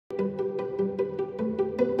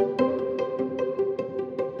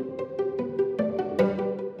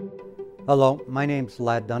Hello, my name's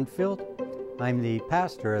Lad Dunfield. I'm the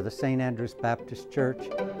pastor of the St. Andrew's Baptist Church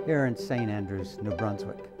here in St. Andrews, New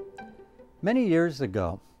Brunswick. Many years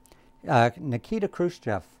ago, Nikita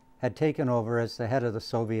Khrushchev had taken over as the head of the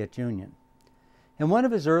Soviet Union. In one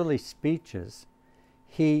of his early speeches,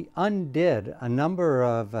 he undid a number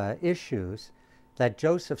of issues that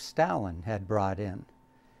Joseph Stalin had brought in.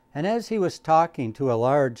 And as he was talking to a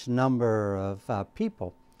large number of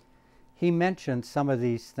people, he mentioned some of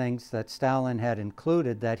these things that Stalin had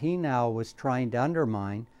included that he now was trying to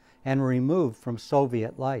undermine and remove from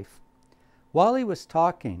Soviet life. While he was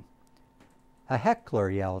talking, a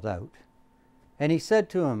heckler yelled out, and he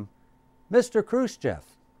said to him, "Mr.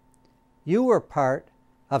 Khrushchev, you were part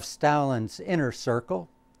of Stalin's inner circle.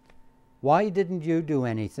 Why didn't you do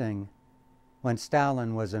anything when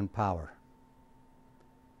Stalin was in power?"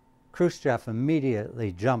 Khrushchev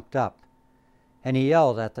immediately jumped up and he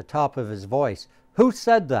yelled at the top of his voice, "Who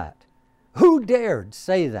said that? Who dared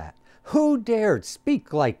say that? Who dared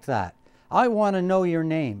speak like that? I want to know your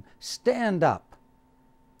name. Stand up."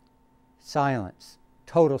 Silence,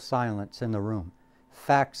 total silence in the room. In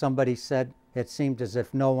fact, somebody said it seemed as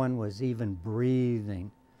if no one was even breathing.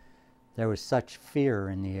 There was such fear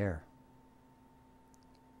in the air.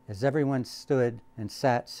 As everyone stood and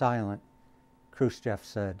sat silent, Khrushchev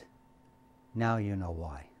said, "Now you know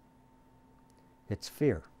why. It's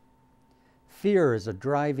fear." Fear is a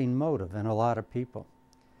driving motive in a lot of people.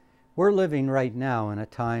 We're living right now in a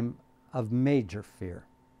time of major fear.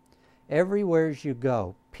 Everywhere as you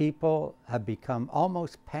go, people have become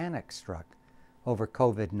almost panic-struck over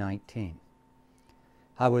COVID-19.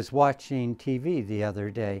 I was watching TV the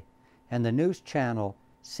other day, and the news channel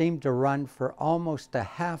seemed to run for almost a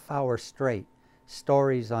half hour straight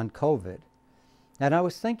stories on COVID. And I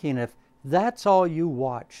was thinking, if that's all you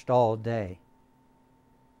watched all day,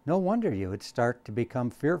 no wonder you would start to become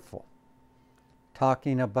fearful.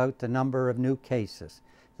 Talking about the number of new cases,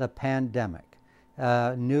 the pandemic,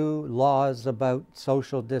 new laws about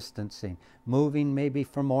social distancing, moving maybe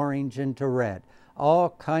from orange into red, all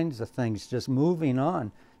kinds of things just moving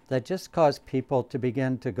on that just cause people to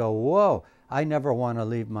begin to go, whoa, I never want to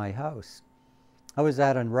leave my house. I was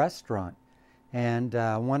at a restaurant and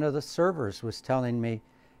one of the servers was telling me,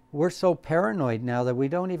 we're so paranoid now that we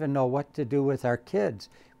don't even know what to do with our kids.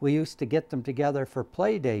 We used to get them together for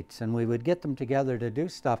play dates and we would get them together to do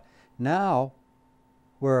stuff. Now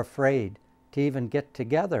we're afraid to even get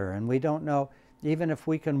together and we don't know even if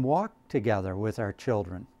we can walk together with our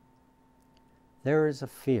children. There is a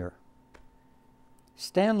fear.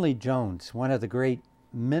 Stanley Jones, one of the great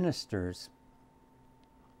ministers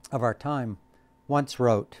of our time, once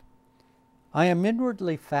wrote, "I am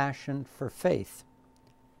inwardly fashioned for faith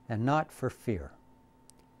and not for fear.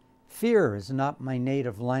 Fear is not my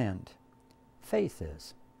native land. Faith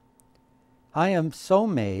is. I am so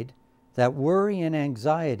made that worry and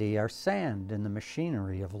anxiety are sand in the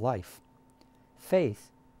machinery of life.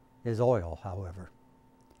 Faith is oil, however.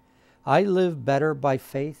 I live better by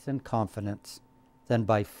faith and confidence than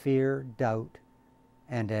by fear, doubt,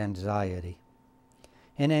 and anxiety.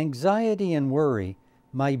 In anxiety and worry,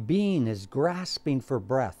 my being is grasping for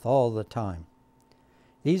breath all the time.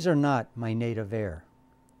 These are not my native air.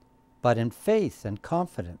 But in faith and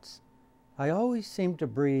confidence, I always seem to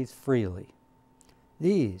breathe freely.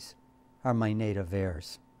 These are my native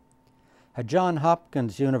airs." A Johns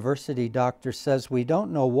Hopkins University doctor says we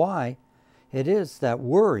don't know why it is that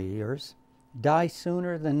worriers die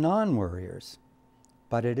sooner than non-worriers,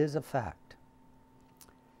 but it is a fact.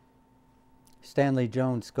 Stanley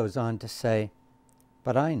Jones goes on to say,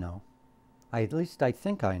 "But I know, at least I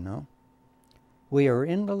think I know, we are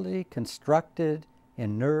inwardly constructed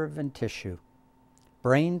in nerve and tissue,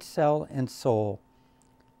 brain cell and soul,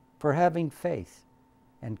 for having faith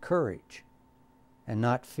and courage and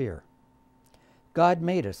not fear. God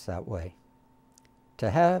made us that way. To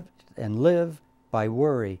have and live by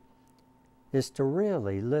worry is to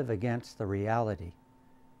really live against the reality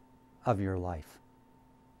of your life."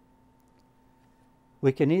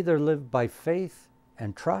 We can either live by faith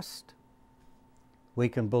and trust. We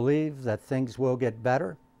can believe that things will get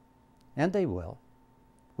better, and they will.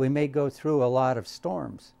 We may go through a lot of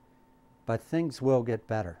storms, but things will get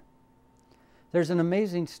better. There's an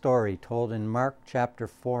amazing story told in Mark chapter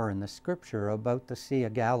 4 in the scripture about the Sea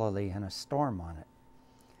of Galilee and a storm on it.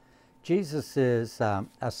 Jesus is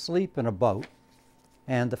asleep in a boat,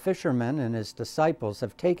 and the fishermen and his disciples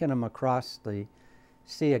have taken him across the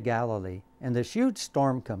Sea of Galilee, and this huge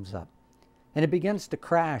storm comes up, and it begins to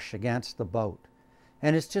crash against the boat.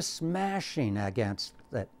 And it's just smashing against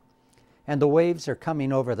it. And the waves are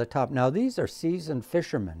coming over the top. Now, these are seasoned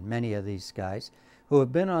fishermen, many of these guys, who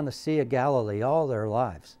have been on the Sea of Galilee all their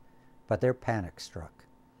lives, but they're panic struck.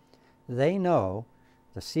 They know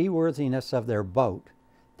the seaworthiness of their boat.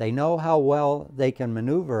 They know how well they can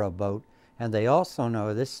maneuver a boat, and they also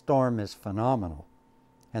know this storm is phenomenal,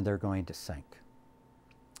 and they're going to sink.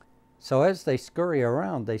 So as they scurry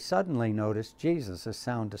around, they suddenly notice Jesus is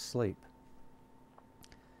sound asleep.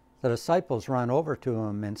 The disciples run over to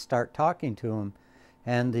him and start talking to him,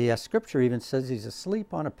 and the scripture even says he's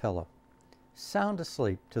asleep on a pillow, sound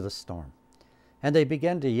asleep to the storm. And they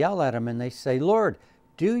begin to yell at him, and they say, "Lord,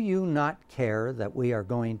 do you not care that we are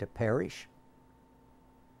going to perish?"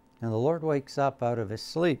 And the Lord wakes up out of his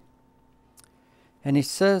sleep, and he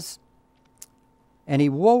says, and he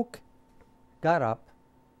woke, got up,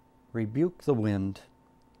 rebuked the wind,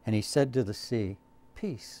 and he said to the sea,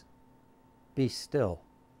 "Peace, be still."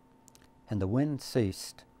 And the wind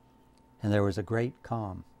ceased, and there was a great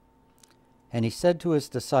calm. And he said to his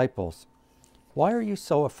disciples, "Why are you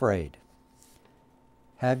so afraid?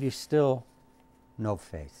 Have you still no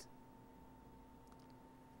faith?"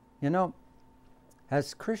 You know,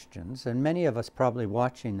 as Christians, and many of us probably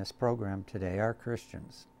watching this program today are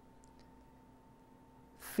Christians,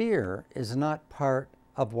 fear is not part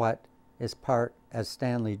of what is part, as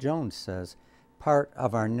Stanley Jones says, part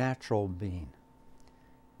of our natural being.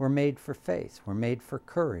 We're made for faith. We're made for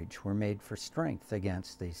courage. We're made for strength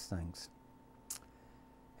against these things.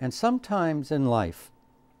 And sometimes in life,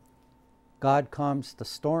 God calms the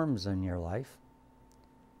storms in your life,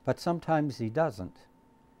 but sometimes he doesn't.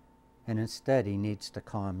 And instead, he needs to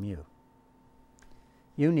calm you.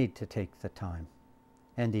 You need to take the time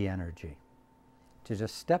and the energy to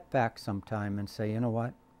just step back sometime and say, you know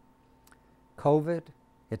what? COVID,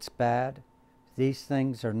 it's bad. These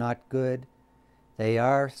things are not good. They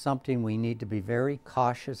are something we need to be very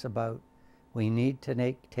cautious about. We need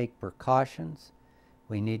to take precautions.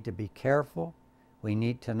 We need to be careful. We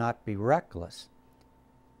need to not be reckless.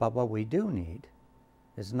 But what we do need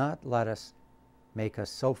is not let us make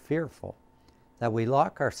us so fearful that we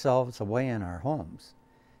lock ourselves away in our homes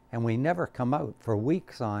and we never come out for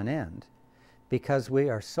weeks on end because we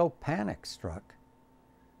are so panic struck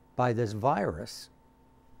by this virus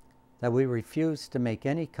that we refuse to make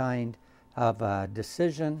any kind of a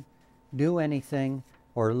decision, do anything,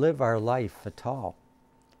 or live our life at all.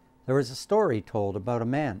 There was a story told about a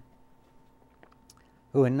man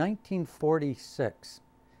who in 1946,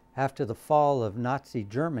 after the fall of Nazi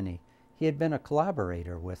Germany, he had been a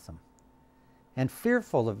collaborator with them. And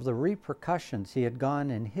fearful of the repercussions, he had gone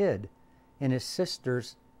and hid in his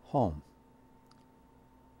sister's home.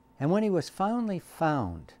 And when he was finally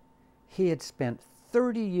found, he had spent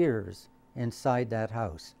 30 years inside that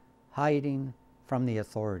house, hiding from the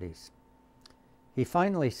authorities. He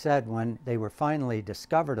finally said when they were finally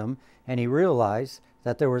discovered him, and he realized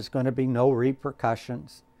that there was going to be no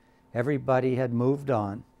repercussions, everybody had moved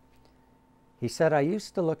on. He said, "I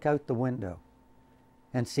used to look out the window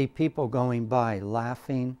and see people going by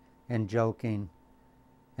laughing and joking,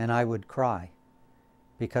 and I would cry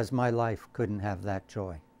because my life couldn't have that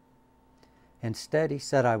joy. Instead," he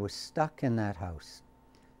said, "I was stuck in that house,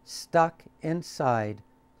 stuck inside,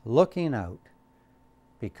 looking out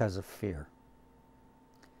because of fear."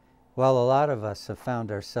 Well, a lot of us have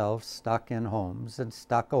found ourselves stuck in homes and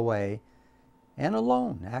stuck away and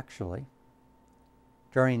alone, actually,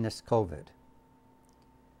 during this COVID.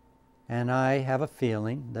 And I have a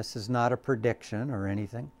feeling, this is not a prediction or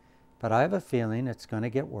anything, but I have a feeling it's going to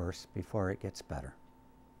get worse before it gets better.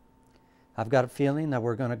 I've got a feeling that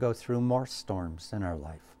we're going to go through more storms in our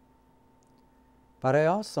life. But I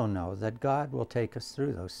also know that God will take us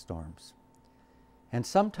through those storms. And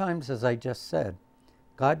sometimes, as I just said,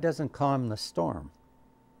 God doesn't calm the storm,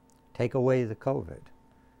 take away the COVID.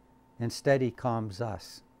 Instead, he calms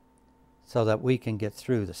us so that we can get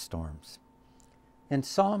through the storms. In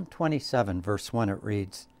Psalm 27, verse 1, it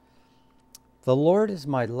reads, "The Lord is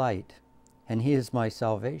my light, and he is my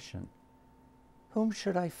salvation. Whom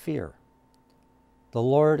should I fear? The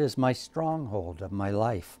Lord is my stronghold of my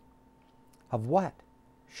life. Of what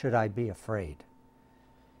should I be afraid?"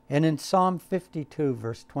 And in Psalm 52,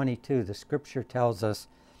 verse 22, the scripture tells us,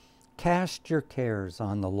 "Cast your cares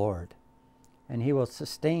on the Lord, and he will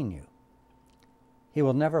sustain you. He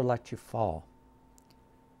will never let you fall."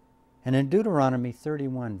 And in Deuteronomy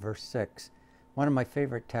 31, verse 6, one of my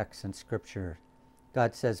favorite texts in scripture,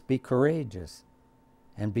 God says, "Be courageous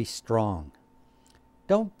and be strong."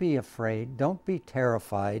 Don't be afraid. Don't be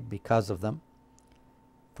terrified because of them.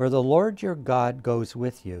 For the Lord your God goes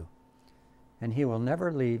with you, and he will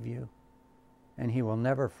never leave you, and he will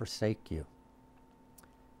never forsake you.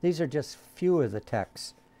 These are just few of the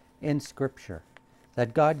texts in Scripture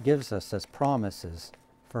that God gives us as promises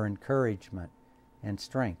for encouragement and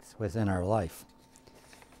strength within our life.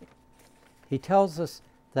 He tells us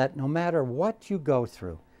that no matter what you go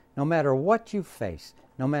through, no matter what you face,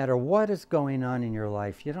 no matter what is going on in your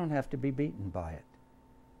life, you don't have to be beaten by it.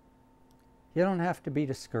 You don't have to be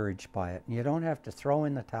discouraged by it. You don't have to throw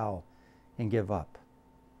in the towel and give up.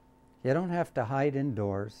 You don't have to hide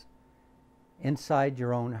indoors, inside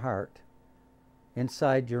your own heart,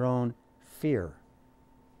 inside your own fear,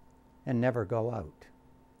 and never go out.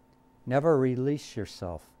 Never release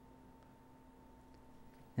yourself.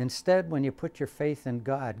 Instead, when you put your faith in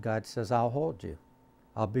God, God says, I'll hold you.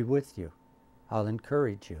 I'll be with you. I'll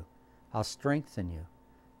encourage you. I'll strengthen you.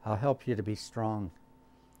 I'll help you to be strong.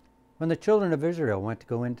 When the children of Israel went to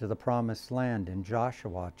go into the promised land in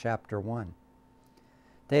Joshua chapter 1,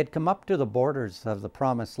 they had come up to the borders of the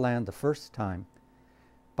promised land the first time,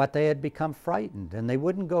 but they had become frightened and they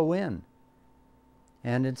wouldn't go in.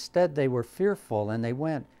 And instead they were fearful, and they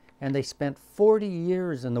went and they spent 40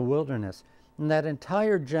 years in the wilderness. And that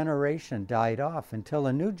entire generation died off until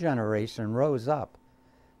a new generation rose up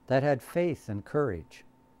that had faith and courage.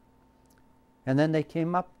 And then they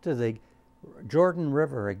came up to the Jordan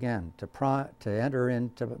River again to enter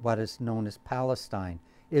into what is known as Palestine,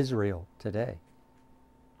 Israel today.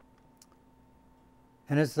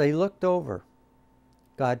 And as they looked over,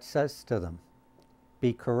 God says to them,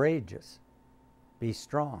 be courageous, be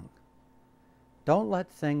strong. Don't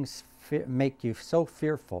let things make you so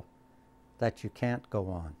fearful that you can't go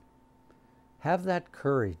on. Have that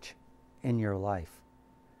courage in your life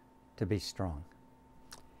to be strong.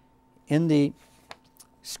 In the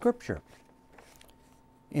scripture,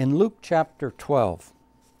 in Luke chapter 12,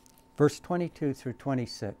 verse 22 through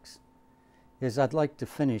 26, I'd like to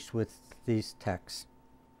finish with these texts.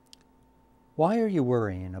 Why are you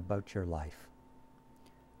worrying about your life?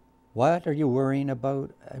 What are you worrying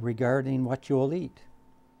about regarding what you will eat,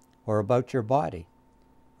 or about your body,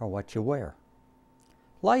 or what you wear?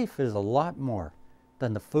 Life is a lot more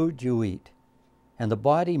than the food you eat, and the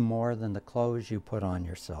body more than the clothes you put on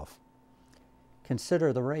yourself.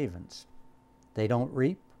 Consider the ravens. They don't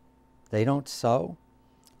reap, they don't sow,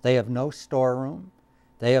 they have no storeroom,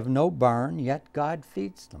 they have no barn, yet God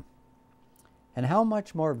feeds them. And how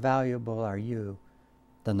much more valuable are you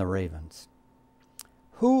than the ravens?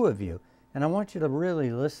 Who of you, and I want you to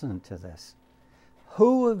really listen to this,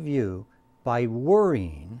 who of you, by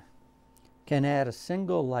worrying, can add a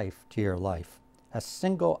single life to your life, a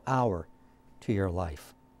single hour to your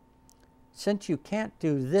life? Since you can't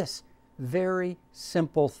do this very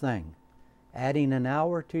simple thing, adding an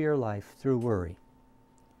hour to your life through worry,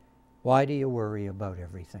 why do you worry about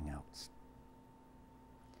everything else?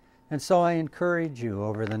 And so I encourage you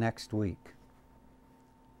over the next week,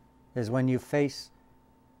 is when you face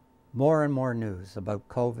more and more news about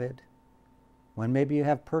COVID, when maybe you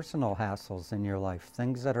have personal hassles in your life,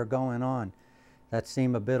 things that are going on that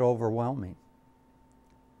seem a bit overwhelming.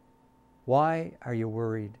 Why are you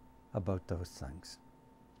worried about those things?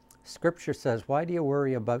 Scripture says, why do you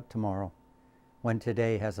worry about tomorrow when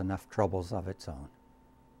today has enough troubles of its own?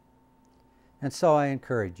 And so I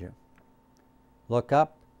encourage you, look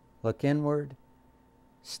up, look inward,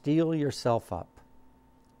 steel yourself up.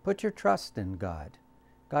 Put your trust in God.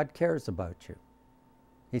 God cares about you.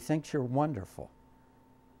 He thinks you're wonderful.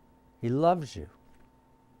 He loves you.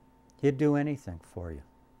 He'd do anything for you.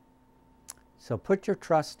 So put your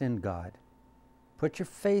trust in God. Put your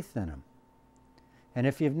faith in Him. And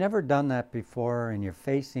if you've never done that before and you're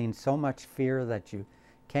facing so much fear that you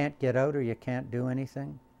can't get out or you can't do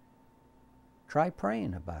anything, try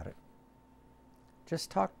praying about it. Just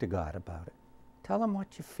talk to God about it. Tell Him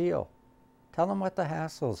what you feel. Tell Him what the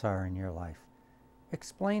hassles are in your life.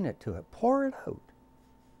 Explain it to it. Pour it out.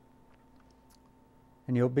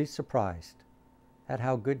 And you'll be surprised at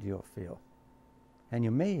how good you'll feel. And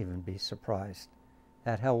you may even be surprised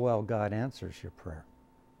at how well God answers your prayer.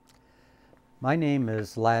 My name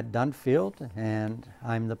is Lad Dunfield, and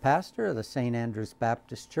I'm the pastor of the St. Andrew's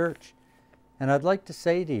Baptist Church. And I'd like to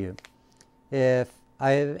say to you, if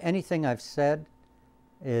anything I've said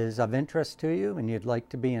is of interest to you and you'd like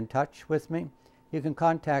to be in touch with me, you can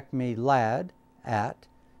contact me,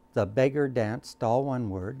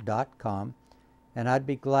 lad@thebeggardanced.com, and I'd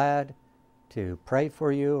be glad to pray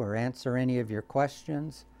for you or answer any of your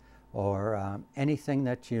questions or anything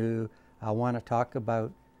that you want to talk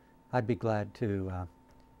about. I'd be glad to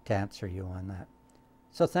answer you on that.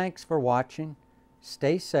 So thanks for watching.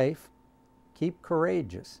 Stay safe. Keep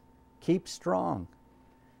courageous. Keep strong.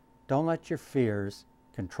 Don't let your fears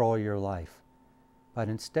control your life, but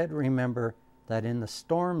instead remember that in the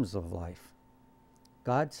storms of life,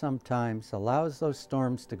 God sometimes allows those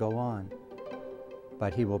storms to go on,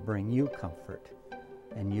 but He will bring you comfort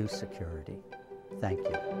and you security. Thank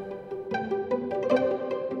you.